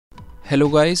Hello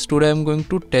guys, today I am going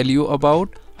to tell you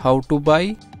about how to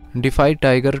buy DeFi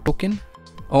Tiger token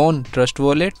on Trust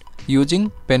Wallet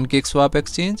using PancakeSwap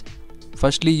exchange.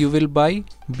 Firstly, you will buy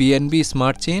BNB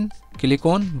Smart Chain. Click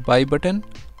on buy button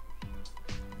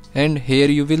and here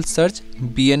you will search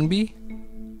BNB.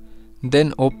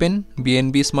 Then open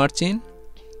BNB Smart Chain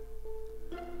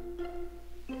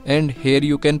and here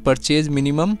you can purchase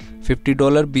minimum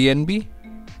 $50 BNB,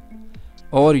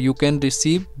 or you can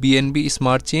receive BNB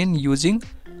Smart Chain using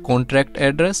contract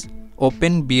address.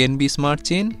 Open BNB Smart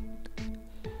Chain,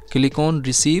 click on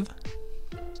receive.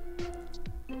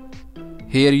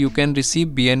 Here you can receive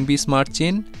BNB Smart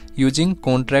Chain using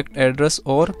contract address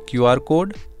or QR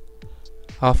code.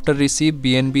 After receive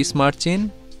BNB Smart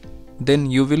Chain,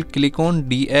 then you will click on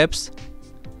dApps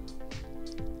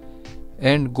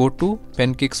and go to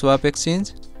PancakeSwap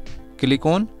exchange. Click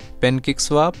on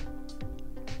PancakeSwap.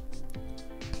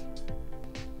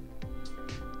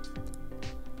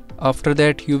 After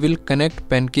that, you will connect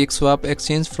PancakeSwap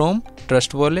exchange from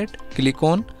Trust Wallet. Click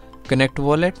on Connect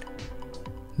Wallet.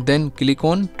 Then click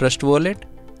on Trust Wallet.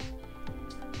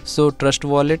 So Trust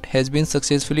Wallet has been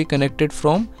successfully connected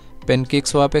from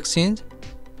PancakeSwap exchange.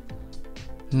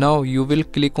 Now you will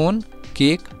click on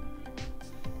Cake.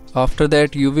 After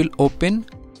that, you will open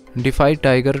DeFi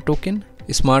Tiger token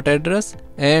smart address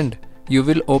and you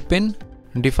will open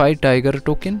DeFi Tiger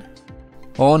token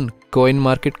on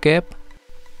CoinMarketCap.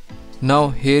 Now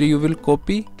here you will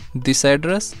copy this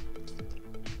address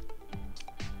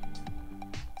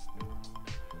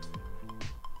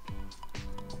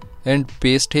and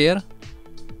paste here.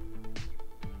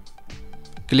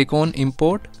 Click on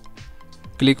import,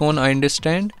 click on I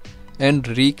understand and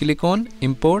re-click on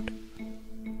import.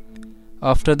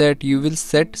 After that, you will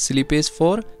set slippage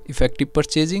for effective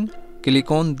purchasing. Click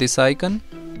on this icon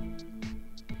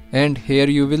and here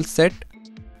you will set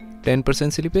 10%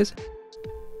 slippage.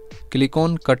 Click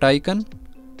on cut icon.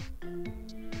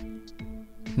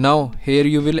 Now here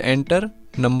you will enter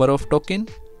number of token.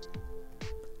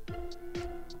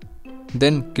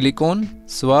 Then click on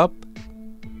swap.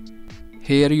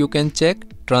 Here you can check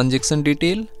transaction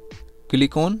detail.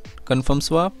 Click on confirm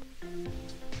swap.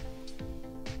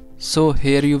 So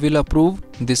here you will approve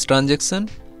this transaction.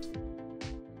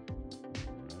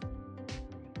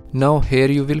 Now here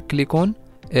you will click on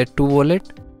add to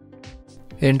wallet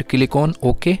and click on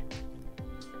OK.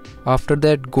 After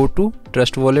that, go to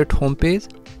Trust Wallet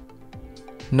homepage.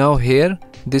 Now here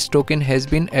this token has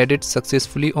been added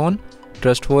successfully on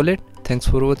Trust Wallet. Thanks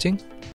for watching.